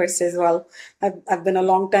Profit First as well. I've been a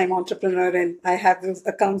long time entrepreneur and I have those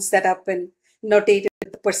accounts set up and notated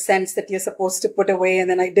the percents that you're supposed to put away, and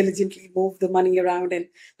then I diligently move the money around. And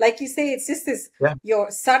like you say, it's just this. Yeah.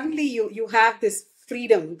 Suddenly you have this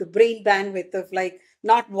freedom, the brain bandwidth of like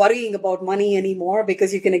not worrying about money anymore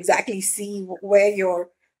because you can exactly see where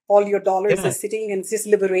all your dollars are sitting, and it's just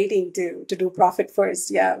liberating to do Profit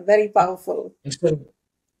First. Yeah, very powerful.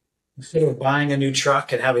 Instead of buying a new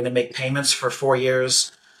truck and having to make payments for 4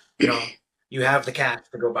 years, you have the cash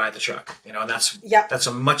to go buy the truck, and that's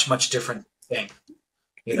a much, much different thing.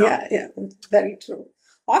 Yeah, very true.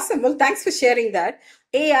 Awesome. Well, thanks for sharing that.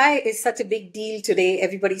 AI is such a big deal today.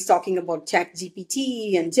 Everybody's talking about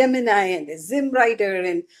ChatGPT and Gemini and the Zim Writer.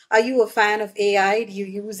 And are you a fan of AI? Do you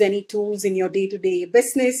use any tools in your day-to-day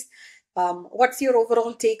business? What's your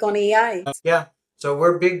overall take on AI? Yeah. So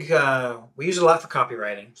we're big, we use it a lot for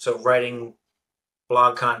copywriting. So writing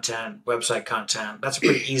blog content, website content, that's a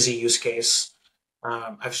pretty easy use case.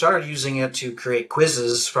 I've started using it to create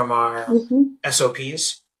quizzes from our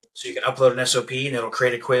SOPs. So you can upload an SOP and it'll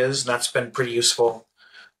create a quiz. And that's been pretty useful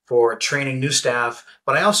for training new staff.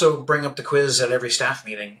 But I also bring up the quiz at every staff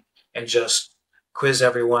meeting and just quiz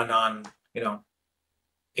everyone on,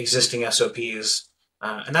 existing SOPs.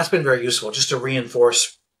 And that's been very useful just to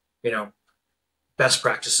reinforce, best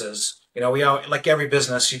practices. We all, like every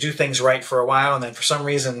business, you do things right for a while, and then for some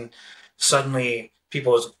reason, suddenly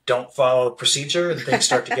people don't follow the procedure, and things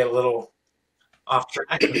start to get a little off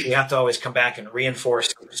track. You have to always come back and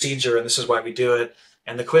reinforce the procedure, and this is why we do it.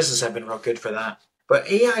 And the quizzes have been real good for that. But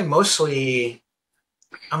AI, I'm mostly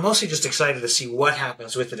just excited to see what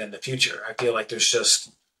happens with it in the future. I feel like there's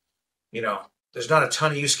just, there's not a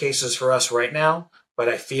ton of use cases for us right now, but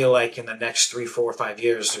I feel like in the next 3, 4, 5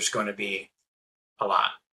 years, there's going to be a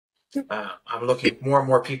lot. I'm looking, more and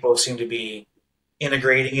more people seem to be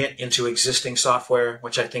integrating it into existing software,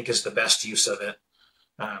 which I think is the best use of it.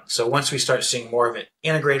 So once we start seeing more of it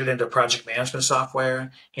integrated into project management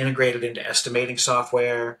software, integrated into estimating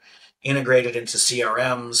software, integrated into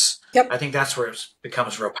CRMs, I think that's where it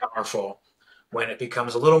becomes real powerful, when it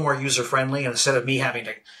becomes a little more user-friendly. And instead of me having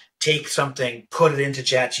to take something, put it into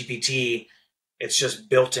ChatGPT, it's just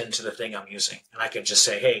built into the thing I'm using. And I can just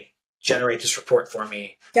say, hey, generate this report for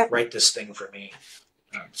me, write this thing for me.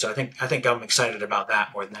 So I think I'm excited about that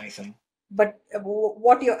more than anything. But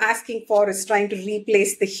what you're asking for is trying to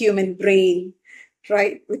replace the human brain,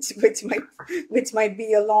 right? Which might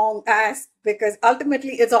be a long ask, because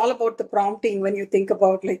ultimately it's all about the prompting. When you think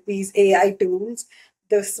about like these AI tools,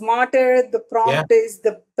 the smarter the prompt is,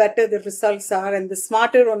 the better the results are, and the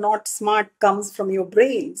smarter or not smart comes from your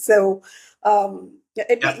brain. So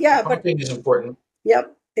prompting is important.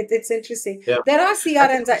 Yep. It's interesting. There are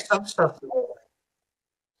CRMs. Some stuff.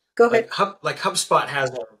 Go ahead. Like HubSpot has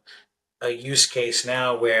a use case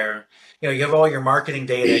now where you have all your marketing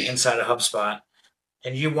data inside of HubSpot,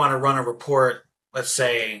 and you want to run a report. Let's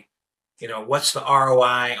say, what's the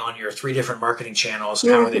ROI on your 3 different marketing channels?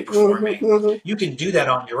 How are they performing? You can do that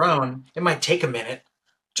on your own. It might take a minute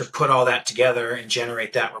to put all that together and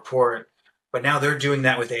generate that report. But now they're doing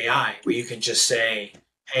that with AI, where you can just say,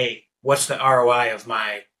 hey, what's the ROI of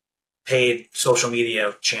my paid social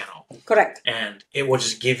media channel? Correct. And it will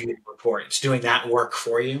just give you the report. It's doing that work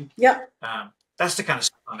for you. Yeah. That's the kind of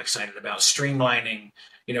stuff I'm excited about. Streamlining,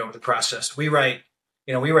 the process. We write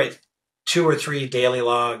 2 or 3 daily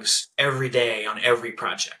logs every day on every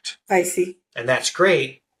project. I see. And that's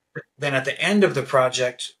great. Then at the end of the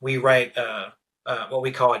project, we write what we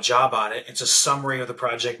call a job audit. It's a summary of the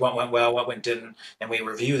project, what went well, what didn't, and we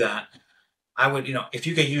review that. I would, if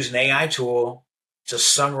you could use an AI tool to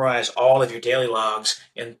summarize all of your daily logs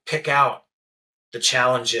and pick out the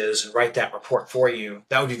challenges and write that report for you,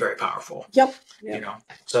 that would be very powerful. Yep.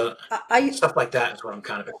 So stuff like that is what I'm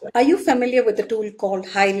kind of excited. Are you familiar with the tool called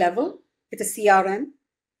High Level? It's a CRM.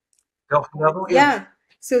 Go level, yeah.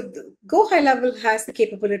 So Go High Level has the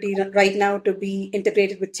capability right now to be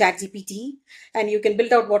integrated with ChatGPT, and you can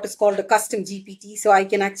build out what is called a custom GPT. So I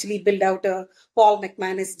can actually build out a Paul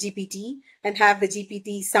McManus GPT and have the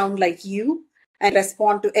GPT sound like you and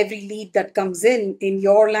respond to every lead that comes in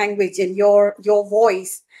your language, in your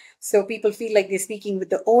voice. So people feel like they're speaking with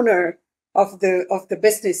the owner of the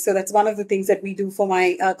business. So that's one of the things that we do for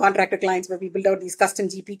my contractor clients, where we build out these custom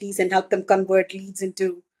GPTs and help them convert leads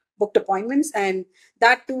into booked appointments. And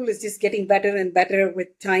that tool is just getting better and better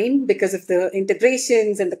with time because of the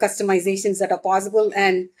integrations and the customizations that are possible.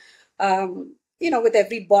 And with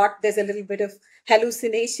every bot, there's a little bit of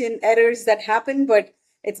hallucination errors that happen, but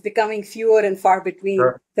it's becoming fewer and far between.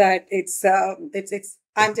 Sure. That it's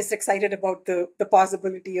I'm just excited about the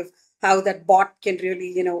possibility of how that bot can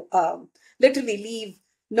really literally leave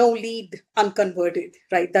no lead unconverted,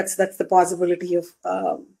 right? That's the possibility of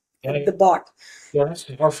the bot. Yeah, that's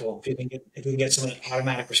powerful. If you can get some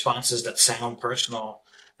automatic responses that sound personal,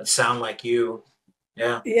 that sound like you.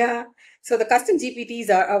 Yeah. So the custom GPTs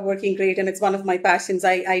are working great, and it's one of my passions.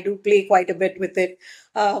 I do play quite a bit with it.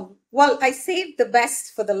 Well, I saved the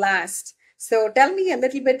best for the last. So tell me a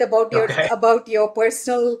little bit about your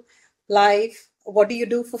personal life. What do you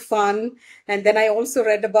do for fun? And then I also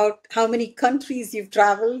read about how many countries you've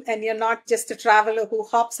traveled, and you're not just a traveler who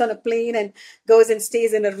hops on a plane and goes and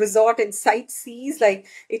stays in a resort and sightsees. Like,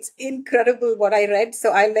 it's incredible what I read.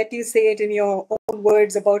 So I'll let you say it in your own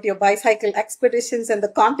words about your bicycle expeditions and the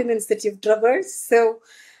continents that you've traversed. So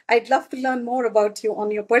I'd love to learn more about you on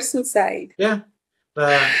your personal side. Yeah.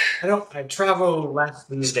 I travel less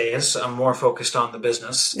these days. I'm more focused on the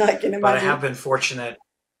business. I can imagine. But I have been fortunate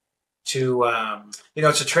to,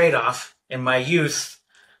 it's a trade-off. In my youth,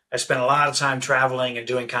 I spent a lot of time traveling and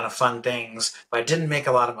doing kind of fun things, but I didn't make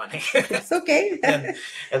a lot of money. That's okay. and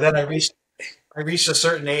then I reached a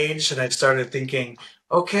certain age, and I started thinking,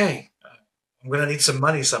 okay, I'm going to need some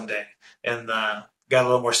money someday, and got a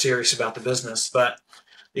little more serious about the business. But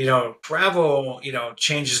travel,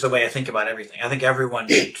 changes the way I think about everything. I think everyone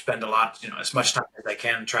should spend as much time as they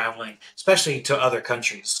can traveling, especially to other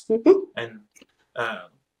countries, and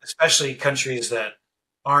especially countries that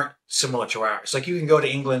aren't similar to ours. Like, you can go to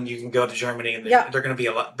England, you can go to Germany, and they're going to be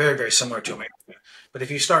very, very similar to America. But if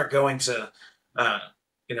you start going to,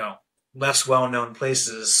 less well-known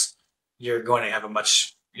places, you're going to have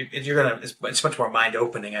it's much more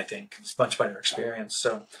mind-opening, I think. It's a much better experience.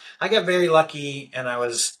 So I got very lucky, and I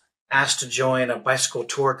was asked to join a bicycle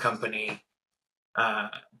tour company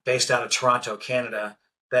based out of Toronto, Canada,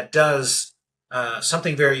 that does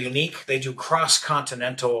something very unique. They do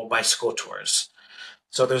cross-continental bicycle tours.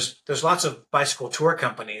 So there's lots of bicycle tour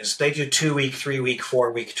companies. They do 2-week, 3-week,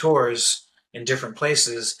 4-week tours in different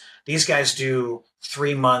places. These guys do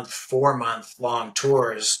 3-month, 4-month long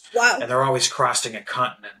tours. Wow. And they're always crossing a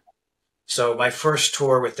continent. So my first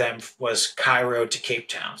tour with them was Cairo to Cape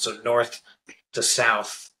Town, so north to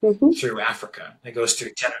south through Africa. It goes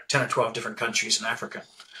through 10 or 12 different countries in Africa.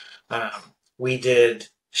 We did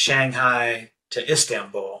Shanghai to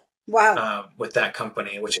Istanbul. Wow. With that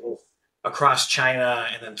company, which is across China,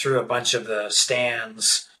 and then through a bunch of the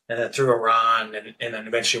stands, and then through Iran, and then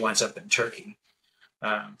eventually winds up in Turkey.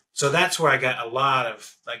 So that's where I got a lot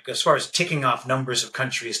of, like, as far as ticking off numbers of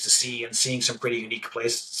countries to see and seeing some pretty unique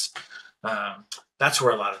places. That's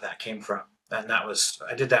where a lot of that came from. And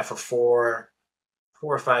I did that for 4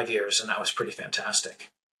 or 5 years, and that was pretty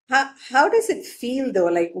fantastic. How does it feel though?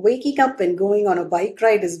 Like, waking up and going on a bike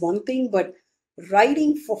ride is one thing, but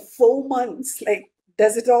riding for 4 months, like,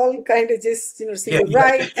 does it all kind of just, so you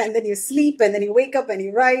ride and then you sleep and then you wake up and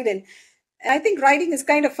you ride. And I think riding is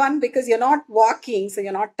kind of fun because you're not walking, so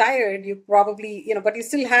you're not tired. You probably, but you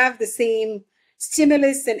still have the same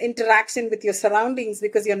stimulus and interaction with your surroundings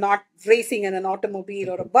because you're not racing in an automobile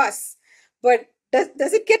or a bus. But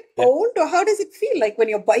does it get old, or how does it feel like when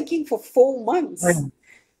you're biking for 4 months?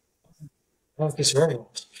 It's very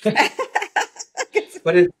old.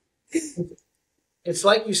 But it's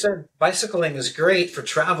like you said, bicycling is great for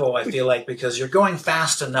travel, I feel like, because you're going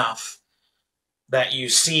fast enough that you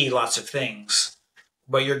see lots of things,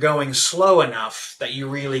 but you're going slow enough that you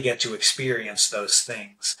really get to experience those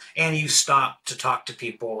things. And you stop to talk to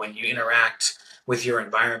people and you interact with your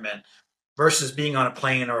environment, versus being on a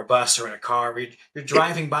plane or a bus or in a car. You're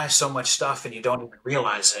driving by so much stuff and you don't even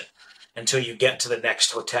realize it until you get to the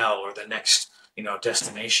next hotel or the next,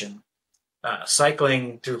 destination.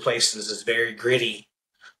 Cycling through places is very gritty.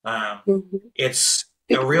 It's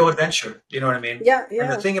a real adventure. You know what I mean? Yeah, And the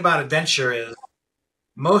yeah. thing about adventure is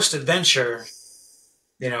most adventure,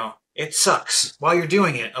 it sucks. While you're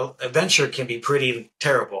doing it, adventure can be pretty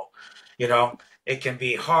terrible. You know, it can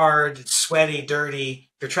be hard, it's sweaty, dirty.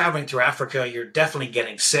 If you're traveling through Africa, you're definitely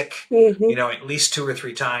getting sick, Hmm. at least 2 or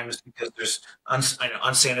 3 times because there's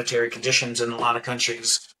unsanitary conditions in a lot of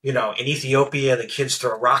countries. In Ethiopia, the kids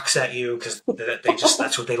throw rocks at you because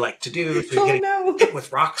that's what they like to do. So you're Oh getting no. hit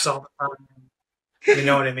with rocks all the time. You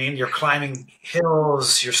know what I mean? You're climbing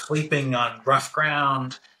hills, you're sleeping on rough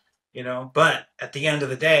ground, but at the end of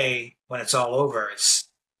the day, when it's all over,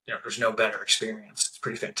 there's no better experience. It's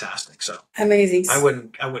pretty fantastic. So Amazing. I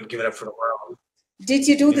wouldn't give it up for the world. Did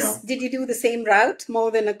you do You this? know, Did you do the same route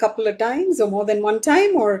more than a couple of times or more than one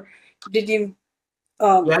time, or did you?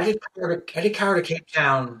 yeah, Um, I did Cairo to Cape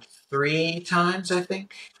Town 3 times, I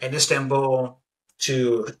think, and Istanbul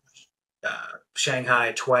to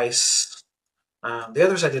Shanghai twice. The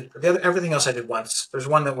others I did. Everything else I did once. There's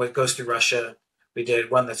one that goes through Russia. We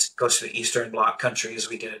did one that goes to the Eastern Bloc countries.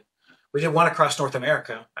 We did one across North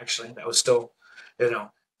America. Actually, that was still,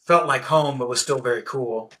 felt like home, but was still very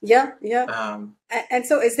cool. yeah, yeah. Um, And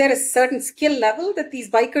so, is there a certain skill level that these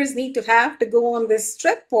bikers need to have to go on this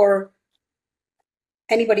trip, or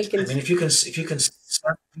anybody I can? mean, if you can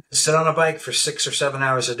sit on a bike for 6 or 7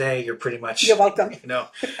 hours a day, you're pretty You're much, welcome.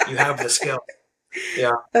 you have the skill.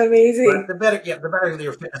 Yeah. But Amazing. the better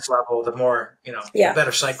your fitness level, the more, the Yeah,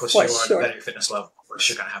 better cyclist for you are, the sure. better your fitness level. Of course,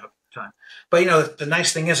 you're going to have a good time. But, the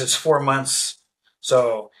nice thing is it's 4 months.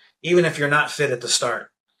 So even if you're not fit at the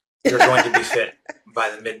start, you're going to be fit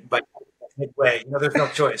by midway. There's no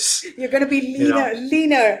choice, You're going to be you know.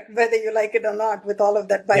 leaner, whether you like it or not, with all of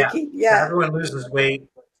that Yeah. biking. So Yeah, everyone loses weight.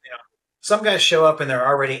 Some guys show up and they're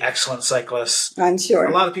already excellent cyclists. I'm A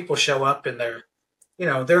sure. lot of people show up and they're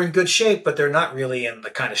in good shape, but they're not really in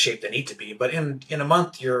the kind of shape they need to be. But in a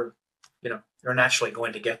month, you're naturally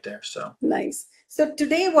going to get there. So Nice. So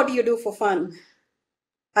today, what do you do for fun?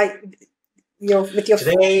 I you're with your.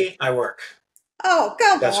 today I work. Oh,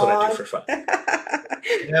 come That's what I do on. for fun.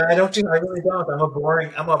 Yeah, I don't do. I really don't.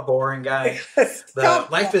 I'm a boring guy. The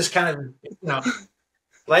Stop life that. is kind of,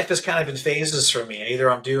 life is kind of in phases for me.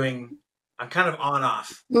 I'm kind of on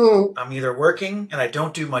off. Mm, I'm either working and I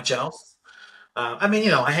don't do much else. I mean,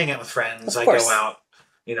 I hang out with friends. of I go course. out,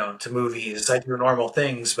 to movies. I do normal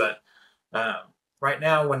things. But uh, right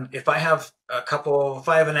now, if I have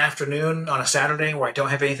an afternoon on a Saturday where I don't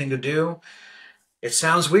have anything to do, it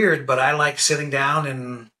sounds weird, but I like sitting down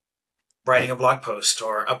and writing a blog post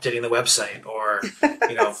or updating the website or,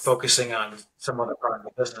 focusing on some other part of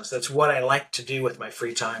the business. That's what I like to do with my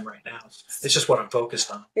free time right now. It's just what I'm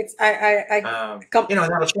focused on. It's I com And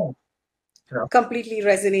that'll change. You know, completely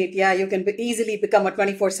resonate. Yeah, you can easily become a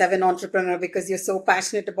 24/7 entrepreneur because you're so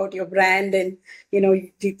passionate about your brand, and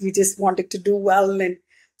you just want it to do well and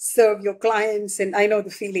serve your clients. And I know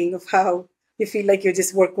the feeling of how you feel like you're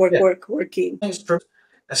just yeah. working.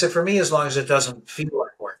 I said for me, as long as it doesn't feel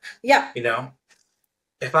like work, Yeah, you know,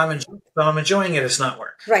 if I'm enjoying it, it's not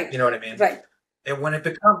work. right, You know what I mean? right. And when it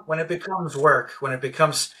becomes work,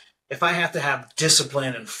 if I have to have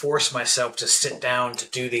discipline and force myself to sit down to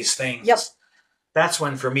do these Yep, things, that's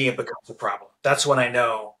when for me it becomes a problem. That's when I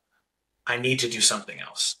know I need to do something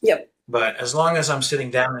else. yep. But as long as I'm sitting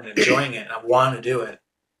down and enjoying it and I want to do it,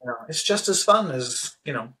 it's just as fun as,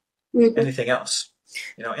 Hmm. anything else.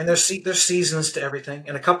 And there's seasons to everything.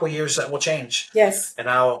 In a couple of years that will change. Yes, And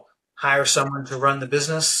I'll hire someone to run the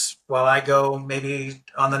business while I go maybe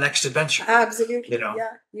on the next adventure, you absolutely. know.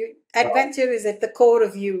 Yeah, So, adventure is at the core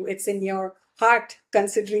of you. It's in your heart,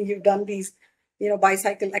 considering you've done these,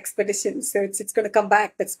 bicycle expeditions. So it's going to come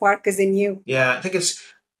back. That spark is in you. yeah,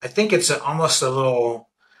 I think it's almost a little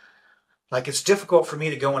like it's difficult for me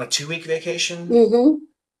to go on a 2 week vacation Mm-hmm.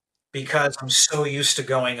 because I'm so used to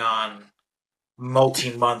going on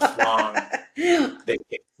multi-month long Yeah,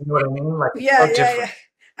 vacation. You know what I mean? Like it's yeah, so yeah. different.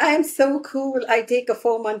 I'm so cool. I take a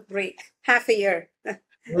 4 month break, half a year.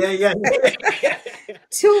 Yeah, yeah.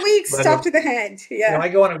 2 weeks, But talk to the hand. Yeah, I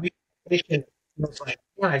go on a vacation, and it's like,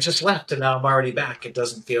 yeah, I just left and now I'm already back. It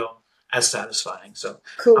doesn't feel as satisfying. So I'm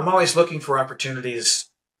cool. always looking for opportunities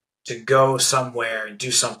to go somewhere and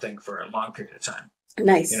do something for a long period of time. You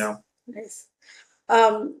Nice, know? nice.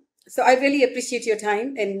 So I really appreciate your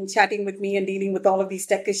time and chatting with me and dealing with all of these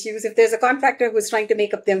tech issues. If there's a contractor who's trying to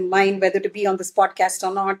make up their mind whether to be on this podcast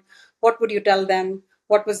or not, what would you tell them?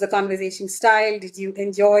 What was the conversation style? Did you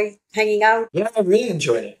enjoy hanging out? Yeah, I really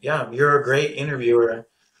enjoyed it. Yeah, you're a great interviewer.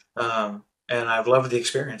 And I've loved the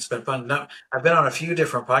experience. It's been fun. No, I've been on a few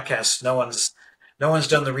different podcasts. no one's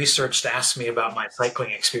done the research to ask me about my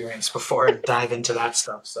cycling experience before and dive into that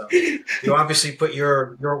stuff. So you obviously put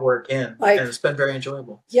your work in, and it's been very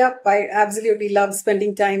enjoyable. Yep, I absolutely love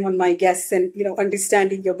spending time on my guests and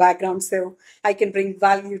understanding your background so I can bring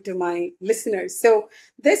value to my listeners. So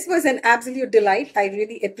this was an absolute delight. I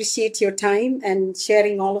really appreciate your time and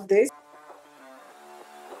sharing all of this.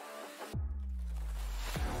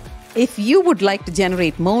 If you would like to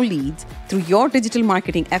generate more leads through your digital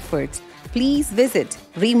marketing efforts, please visit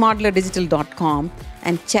remodelerdigital.com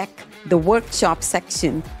and check the workshop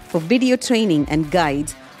section for video training and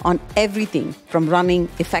guides on everything from running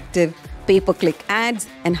effective pay-per-click ads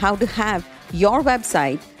and how to have your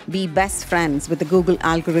website be best friends with the Google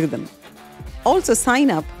algorithm. Also sign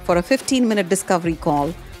up for a 15-minute discovery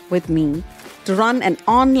call with me to run an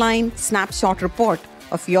online snapshot report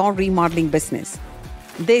of your remodeling business.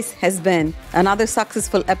 This has been another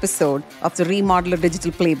successful episode of the Remodeler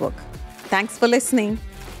Digital Playbook. Thanks for listening.